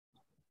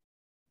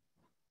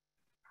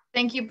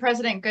Thank you,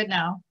 President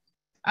Goodnow.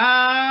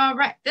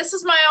 Right, this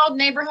is my old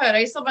neighborhood. I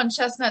used to live on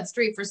Chestnut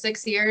Street for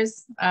 6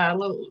 years,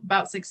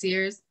 about 6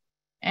 years.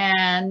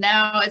 And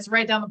now it's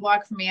right down the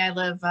block from me. I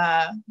live,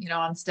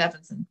 on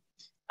Stephenson.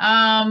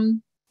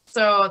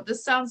 So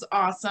this sounds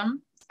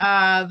awesome.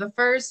 The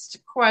first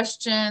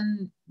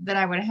question that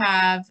I would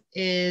have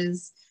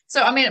is,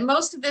 so, I mean,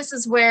 most of this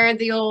is where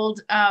the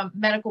old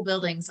medical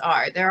buildings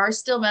are. There are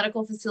still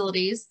medical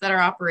facilities that are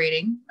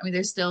operating. I mean,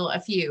 there's still a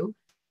few,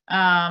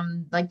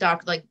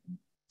 like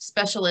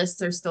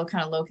specialists are still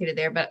kind of located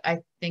there, but I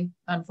think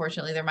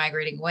unfortunately they're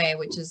migrating away,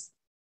 which is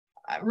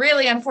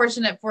really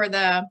unfortunate for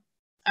the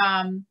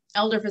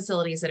elder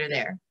facilities that are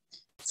there.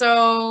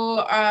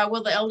 So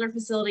will the elder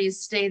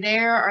facilities stay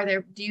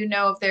there? Do you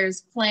know if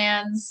there's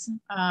plans?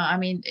 I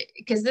mean,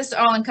 because this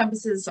all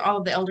encompasses all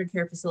of the elder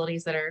care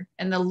facilities that are,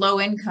 and the low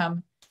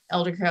income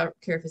elder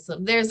care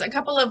facility. There's a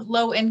couple of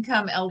low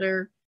income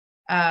elder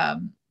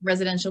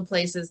residential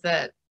places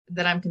that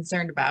I'm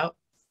concerned about.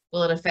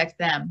 Will it affect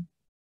them?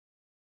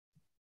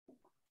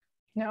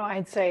 No,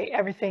 I'd say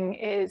everything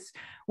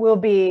will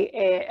be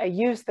a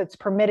use that's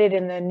permitted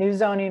in the new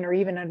zoning or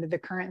even under the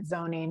current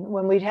zoning.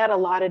 When we'd had a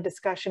lot of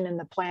discussion in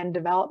the plan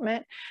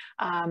development,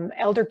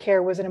 elder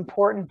care was an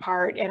important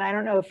part. And I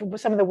don't know if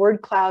some of the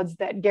word clouds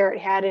that Garrett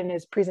had in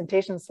his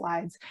presentation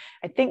slides,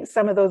 I think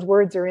some of those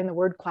words are in the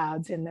word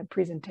clouds in the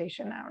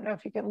presentation. I don't know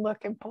if you can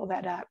look and pull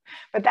that up,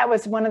 but that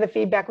was one of the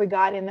feedback we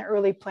got in the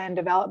early plan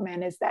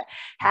development, is that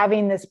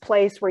having this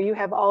place where you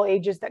have all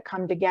ages that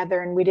come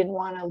together, and we didn't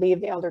want to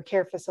leave the elder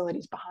care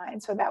facilities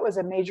behind. So that was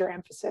a major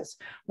emphasis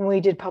when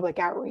we did public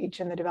outreach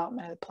and the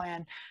development of the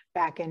plan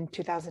back in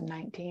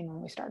 2019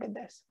 when we started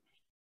this.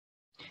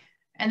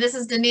 And this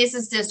is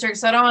Denise's district,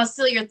 so I don't want to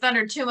steal your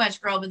thunder too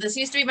much, girl, but this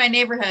used to be my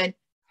neighborhood.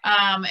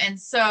 And it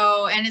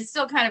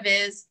still kind of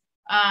is.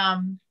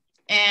 And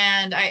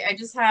I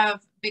just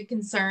have big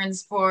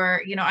concerns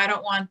for, I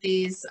don't want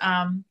these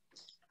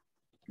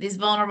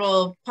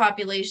vulnerable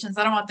populations.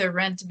 I don't want their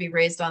rent to be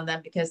raised on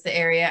them because the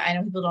area, I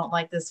know people don't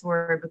like this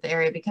word, but the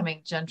area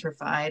becoming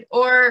gentrified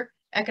or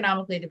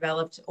economically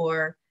developed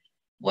or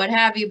what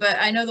have you. But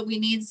I know that we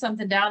need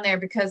something down there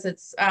because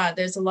it's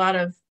there's a lot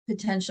of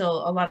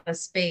potential, a lot of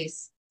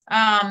space.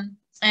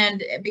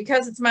 And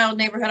because it's my old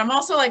neighborhood, I'm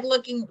also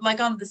looking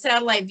on the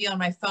satellite view on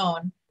my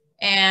phone.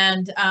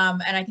 And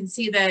I can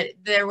see that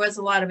there was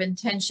a lot of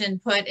intention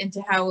put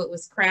into how it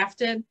was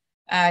crafted.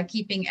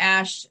 Keeping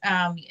ash,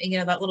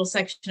 that little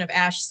section of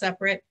ash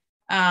separate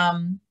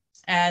and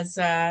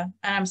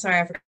I'm sorry,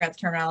 I forgot the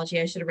terminology.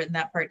 I should have written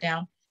that part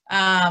down.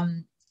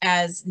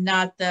 As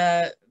not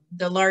the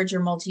larger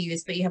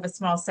multi-use, but you have a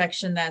small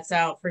section that's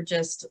out for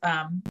just,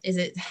 is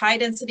it high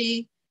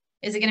density?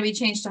 Is it going to be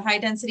changed to high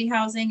density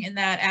housing in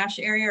that ash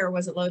area, or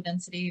was it low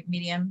density,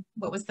 medium?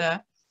 What was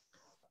the?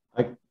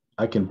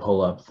 I can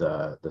pull up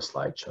the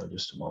slideshow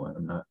just a moment.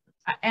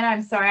 And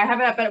I'm sorry, I have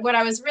it up, but what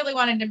I was really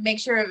wanting to make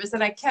sure it was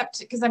that I kept,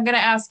 because I'm going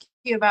to ask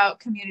you about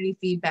community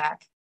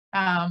feedback.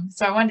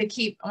 So I wanted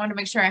to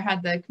make sure I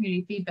had the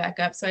community feedback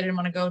up. So I didn't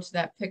want to go to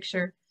that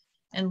picture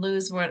and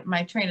lose what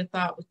my train of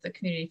thought with the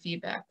community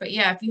feedback. But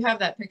yeah, if you have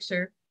that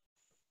picture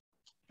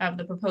of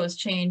the proposed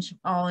change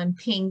all in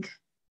pink.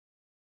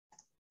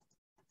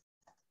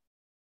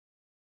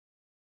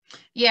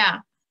 Yeah,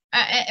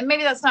 and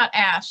maybe that's not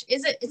ash.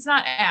 Is it? It's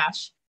not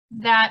ash.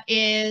 That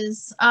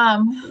is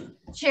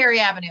Cherry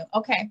Avenue.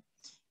 Okay.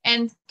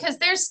 And because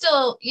there's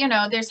still,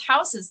 there's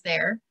houses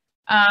there.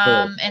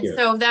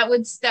 So that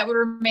would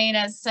remain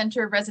as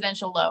center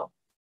residential low.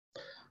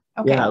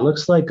 Okay. Yeah, it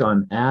looks like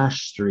on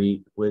Ash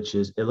Street,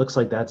 it looks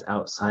like that's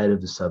outside of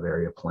the sub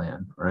area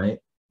plan, right?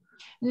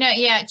 No,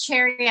 yeah,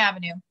 Cherry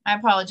Avenue. I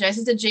apologize.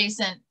 It's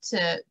adjacent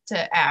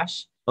to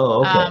Ash.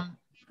 Oh, okay.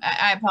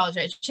 I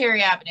apologize.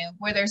 Cherry Avenue,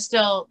 where there's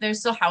still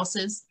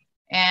houses.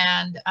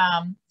 And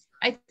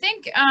I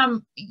think,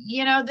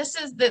 this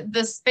is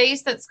the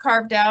space that's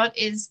carved out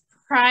is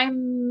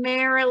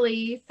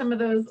primarily some of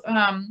those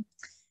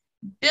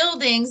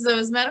buildings,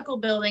 those medical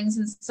buildings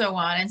and so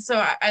on. And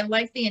so I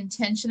like the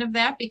intention of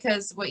that,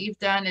 because what you've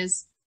done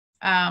is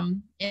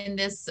in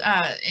this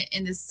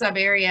sub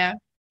area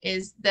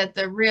is that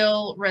the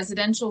real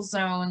residential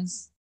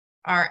zones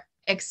are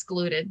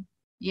excluded,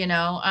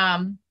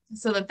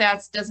 so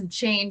that doesn't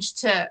change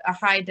to a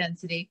high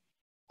density.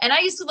 And I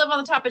used to live on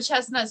the top of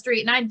Chestnut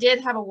Street, and I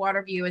did have a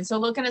water view. And so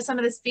looking at some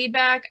of this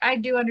feedback, I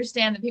do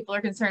understand that people are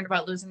concerned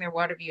about losing their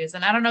water views.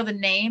 And I don't know the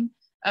name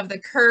of the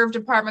curved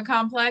apartment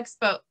complex,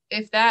 but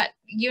if that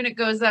unit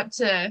goes up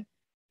to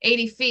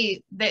 80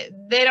 feet, they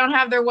don't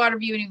have their water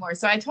view anymore.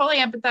 So I totally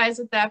empathize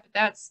with that, but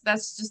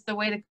that's just the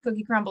way the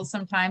cookie crumbles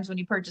sometimes when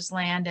you purchase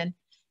land and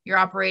you're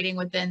operating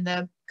within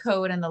the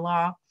code and the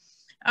law.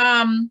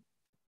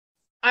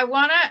 I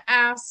want to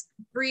ask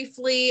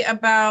briefly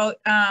about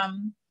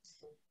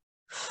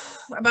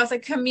the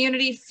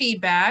community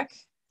feedback,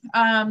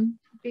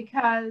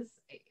 because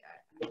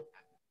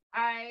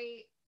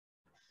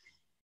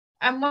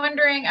I'm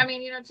wondering,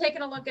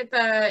 taking a look at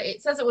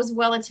it says it was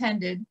well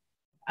attended.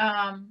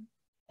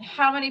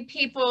 How many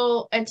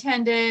people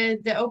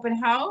attended the open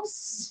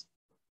house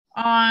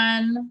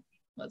on,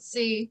 let's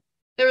see,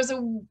 there was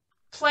a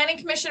planning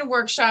commission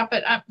workshop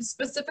at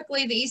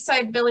specifically the East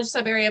Side Village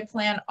Sub-Area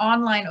Plan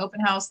online open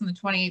house on the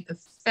 28th of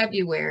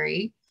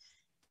February.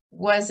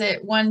 Was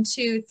it 1,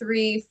 2,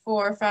 3,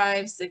 4,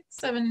 5, 6,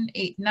 7,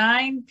 8,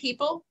 9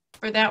 people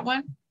for that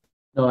one?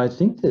 No, I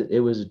think that it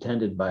was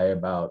attended by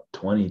about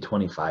 20,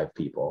 25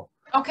 people.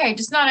 Okay,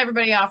 just not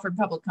everybody offered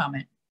public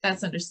comment.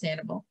 That's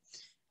understandable.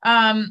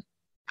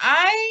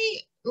 I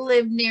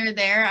live near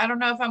there. I don't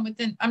know if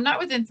I'm not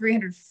within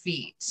 300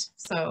 feet.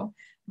 So,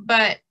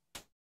 but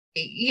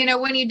you know,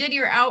 when you did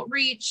your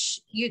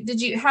outreach,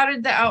 how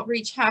did the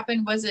outreach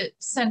happen? Was it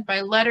sent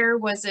by letter?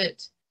 Was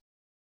it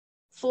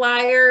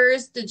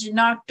flyers? Did you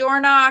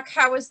door knock?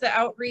 How was the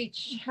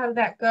outreach? How did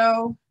that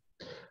go?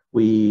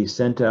 We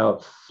sent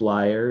out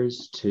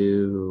flyers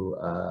to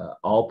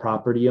all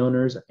property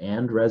owners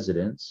and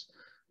residents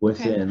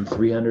within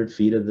 300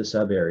 feet of the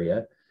sub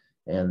area.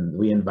 And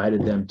we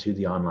invited them to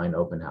the online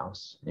open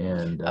house.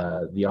 And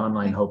the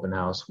online open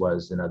house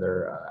was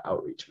another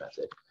outreach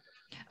method.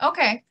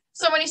 Okay.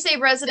 So when you say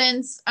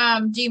residents,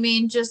 do you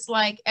mean just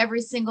like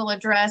every single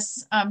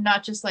address,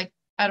 not just like,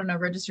 I don't know,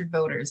 registered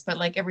voters, but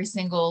like every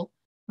single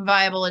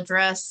viable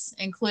address,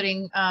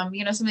 including,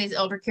 you know, some of these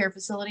elder care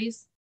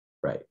facilities?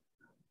 Right.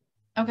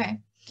 Okay.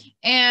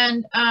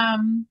 And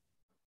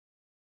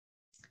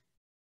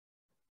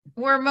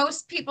were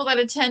most people that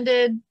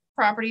attended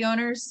property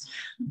owners?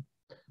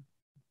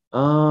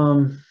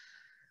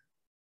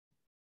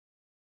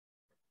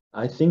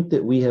 I think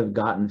that we have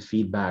gotten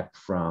feedback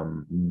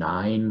from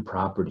 9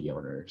 property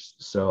owners.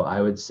 So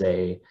I would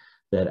say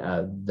that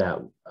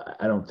that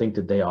I don't think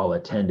that they all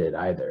attended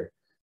either.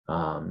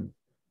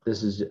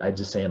 This is, I'm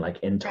just saying, like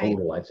in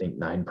total, I think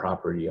 9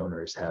 property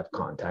owners have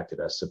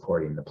contacted us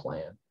supporting the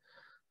plan.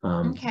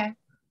 Okay.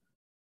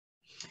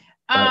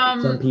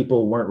 But some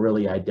people weren't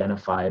really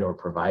identified or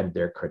provided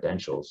their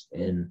credentials.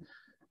 And,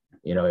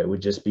 you know, it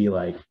would just be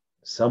like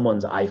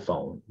someone's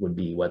iPhone would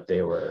be what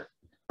they were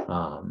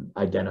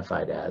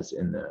identified as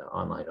in the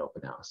online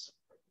open house.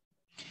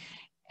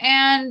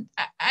 And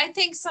I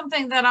think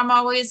something that I'm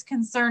always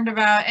concerned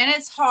about, and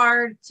it's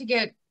hard to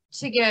get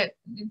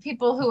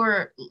people who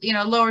are, you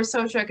know, lower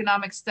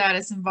socioeconomic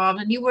status involved,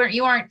 and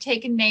you aren't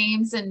taking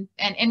names and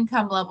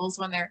income levels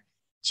when they're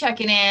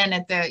checking in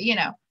at the, you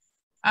know,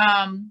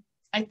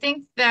 I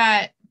think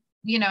that,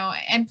 you know,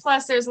 and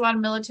plus there's a lot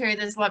of military,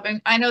 there's a lot,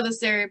 I know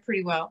this area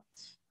pretty well.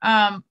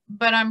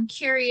 But I'm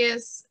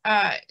curious,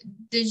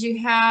 did you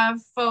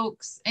have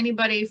folks,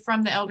 anybody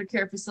from the elder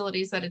care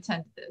facilities that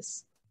attended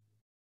this?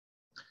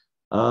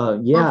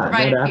 Yeah,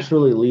 that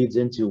actually leads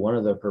into one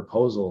of the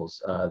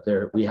proposals.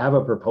 We have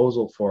a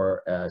proposal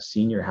for a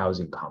senior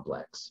housing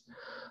complex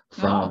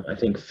from, I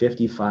think,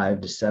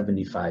 55 to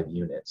 75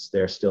 units.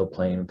 They're still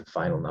playing with the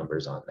final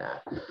numbers on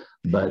that,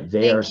 but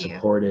they are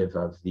supportive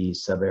of the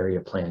sub-area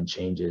plan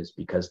changes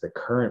because the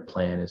current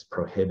plan is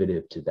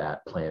prohibitive to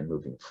that plan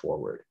moving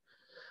forward.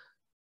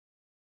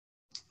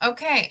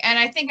 Okay, and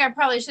I think I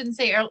probably shouldn't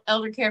say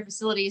elder care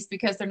facilities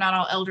because they're not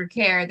all elder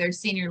care, they're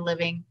senior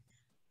living,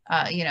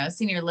 you know,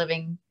 senior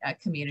living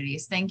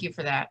communities. Thank you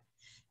for that.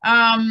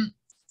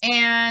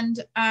 And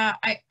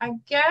I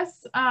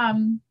guess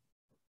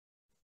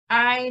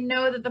I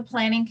know that the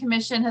Planning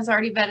Commission has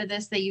already vetted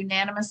this. They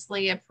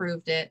unanimously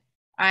approved it.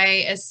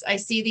 I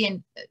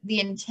see the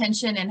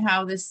intention and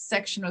how this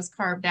section was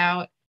carved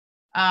out.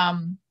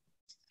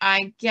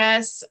 I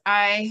guess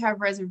I have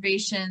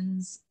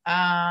reservations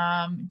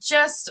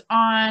just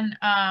on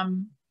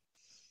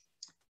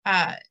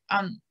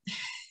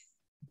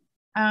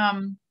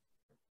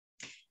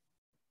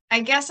I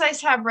guess I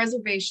have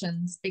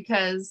reservations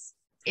because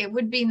it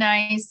would be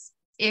nice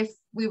if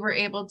we were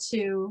able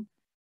to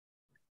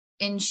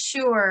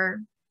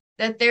ensure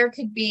that there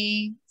could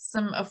be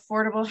some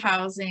affordable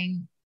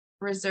housing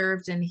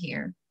reserved in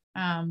here.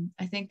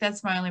 I think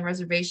that's my only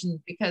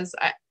reservation because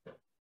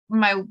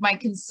my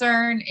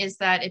concern is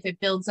that if it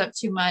builds up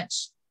too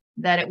much,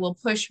 that it will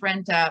push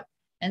rent up,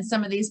 and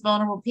some of these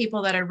vulnerable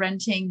people that are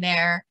renting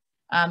there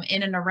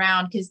in and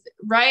around, because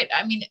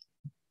I mean,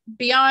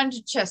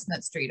 beyond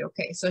Chestnut Street.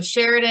 Okay, so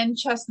Sheridan,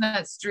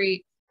 Chestnut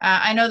Street.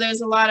 I know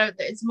there's a lot of,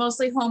 it's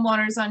mostly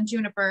homeowners on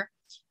Juniper.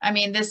 I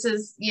mean, this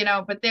is, you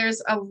know, but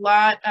there's a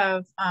lot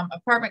of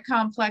apartment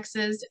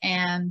complexes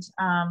and,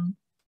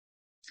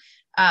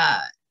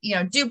 you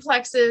know,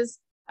 duplexes,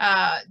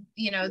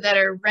 you know, that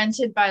are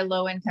rented by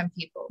low income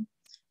people.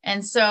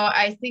 And so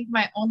I think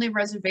my only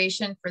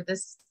reservation for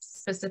this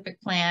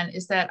specific plan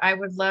is that I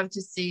would love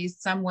to see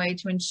some way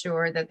to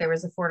ensure that there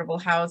was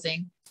affordable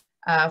housing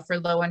for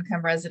low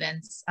income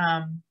residents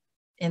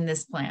in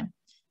this plan.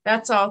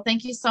 That's all.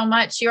 Thank you so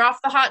much. You're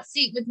off the hot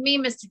seat with me,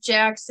 Mr.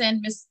 Jackson,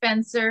 Ms.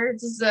 Spencer.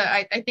 This is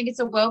I think it's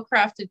a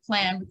well-crafted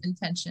plan with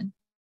intention.